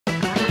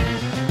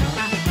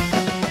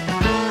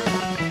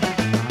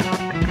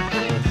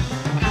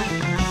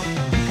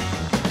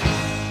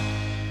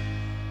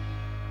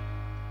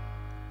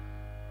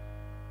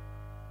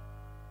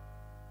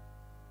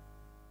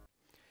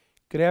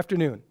Good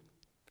afternoon.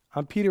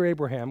 I'm Peter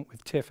Abraham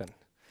with Tiffin.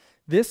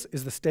 This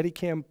is the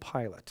Steadicam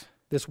Pilot.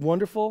 This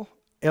wonderful,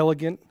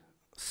 elegant,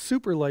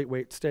 super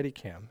lightweight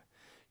Steadicam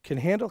can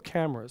handle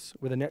cameras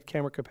with a net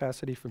camera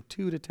capacity from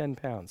 2 to 10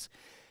 pounds.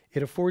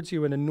 It affords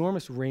you an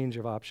enormous range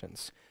of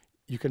options.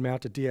 You can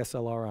mount a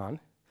DSLR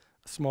on,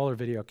 a smaller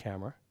video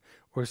camera,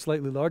 or a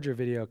slightly larger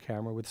video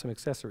camera with some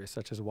accessories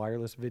such as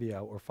wireless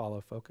video or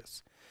follow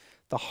focus.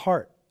 The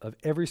heart of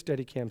every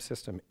Steadicam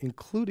system,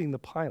 including the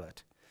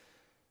Pilot,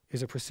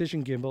 is a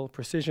precision gimbal,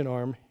 precision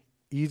arm,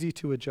 easy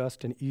to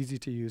adjust and easy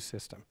to use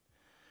system.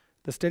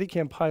 The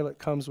Steadicam Pilot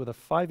comes with a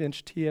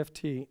 5-inch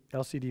TFT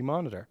LCD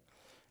monitor,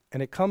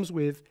 and it comes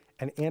with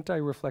an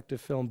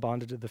anti-reflective film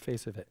bonded to the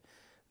face of it.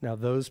 Now,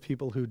 those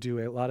people who do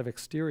a lot of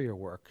exterior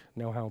work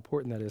know how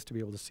important that is to be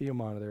able to see a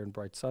monitor in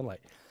bright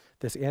sunlight.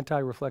 This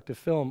anti-reflective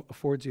film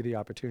affords you the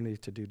opportunity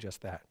to do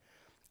just that.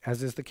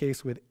 As is the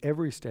case with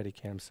every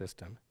Steadicam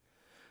system,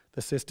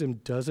 the system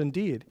does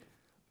indeed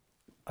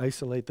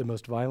isolate the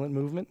most violent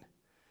movement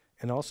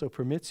and also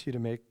permits you to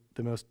make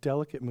the most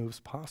delicate moves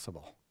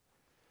possible,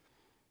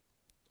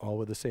 all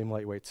with the same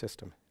lightweight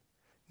system.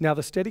 Now,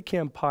 the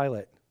Steadicam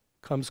Pilot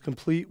comes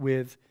complete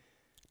with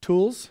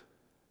tools,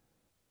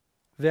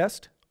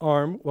 vest,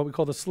 arm, what we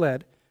call the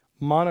sled,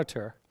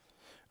 monitor,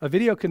 a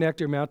video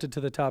connector mounted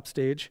to the top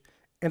stage,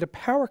 and a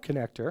power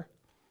connector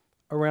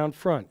around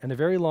front, and a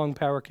very long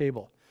power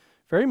cable.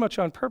 Very much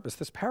on purpose,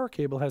 this power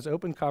cable has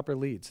open copper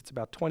leads. It's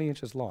about 20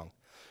 inches long.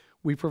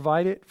 We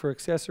provide it for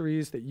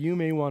accessories that you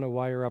may want to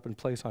wire up and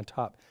place on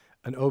top,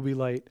 an OB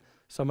light,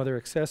 some other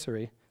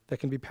accessory that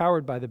can be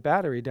powered by the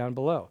battery down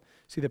below.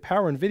 See, the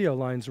power and video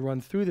lines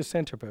run through the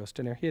center post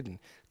and are hidden,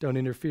 don't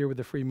interfere with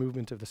the free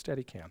movement of the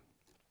Steadicam.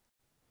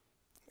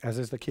 As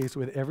is the case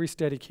with every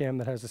Steadicam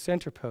that has a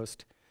center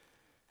post,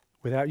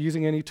 without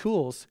using any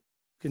tools,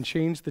 you can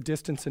change the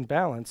distance and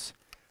balance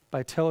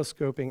by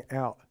telescoping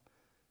out.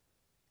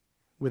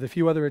 With a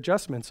few other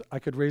adjustments, I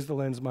could raise the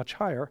lens much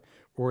higher,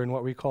 or in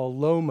what we call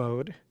low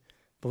mode,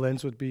 the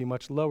lens would be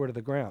much lower to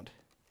the ground.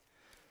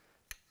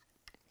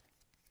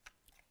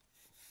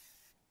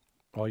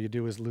 All you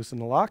do is loosen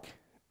the lock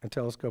and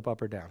telescope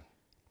up or down.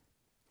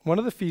 One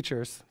of the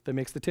features that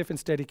makes the Tiffin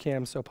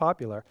Steadicam so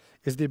popular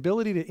is the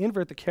ability to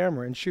invert the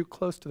camera and shoot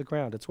close to the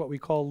ground. It's what we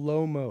call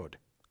low mode.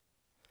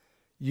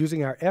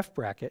 Using our F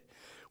bracket,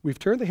 we've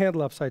turned the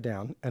handle upside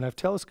down and I've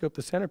telescoped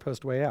the center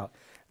post way out.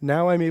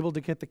 Now I'm able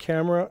to get the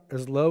camera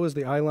as low as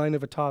the eye line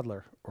of a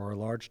toddler or a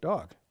large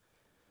dog.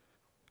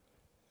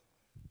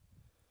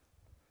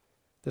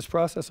 This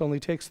process only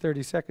takes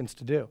 30 seconds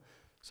to do.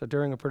 So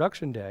during a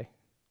production day,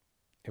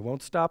 it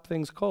won't stop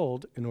things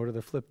cold in order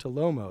to flip to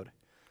low mode.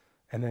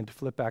 And then to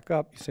flip back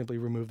up, you simply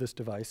remove this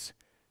device,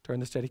 turn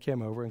the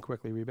Steadicam over, and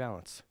quickly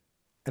rebalance.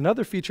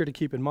 Another feature to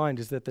keep in mind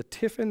is that the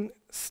Tiffin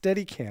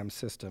Steadicam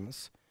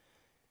systems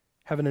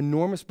have an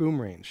enormous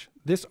boom range.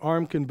 This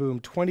arm can boom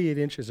 28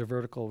 inches of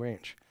vertical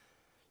range.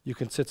 You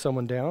can sit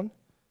someone down,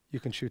 you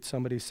can shoot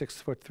somebody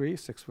 6'3",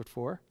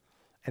 6'4",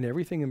 and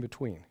everything in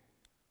between.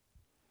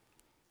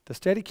 The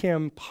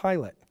Steadicam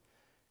Pilot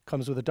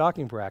comes with a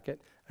docking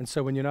bracket, and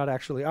so when you're not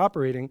actually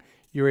operating,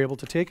 you're able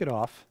to take it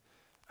off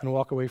and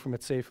walk away from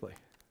it safely.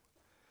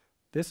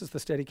 This is the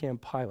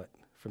Steadicam Pilot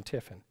from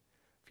Tiffin.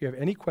 If you have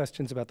any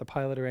questions about the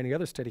Pilot or any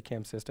other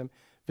Steadicam system,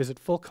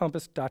 visit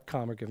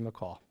fullcompass.com or give them a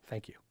call.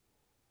 Thank you.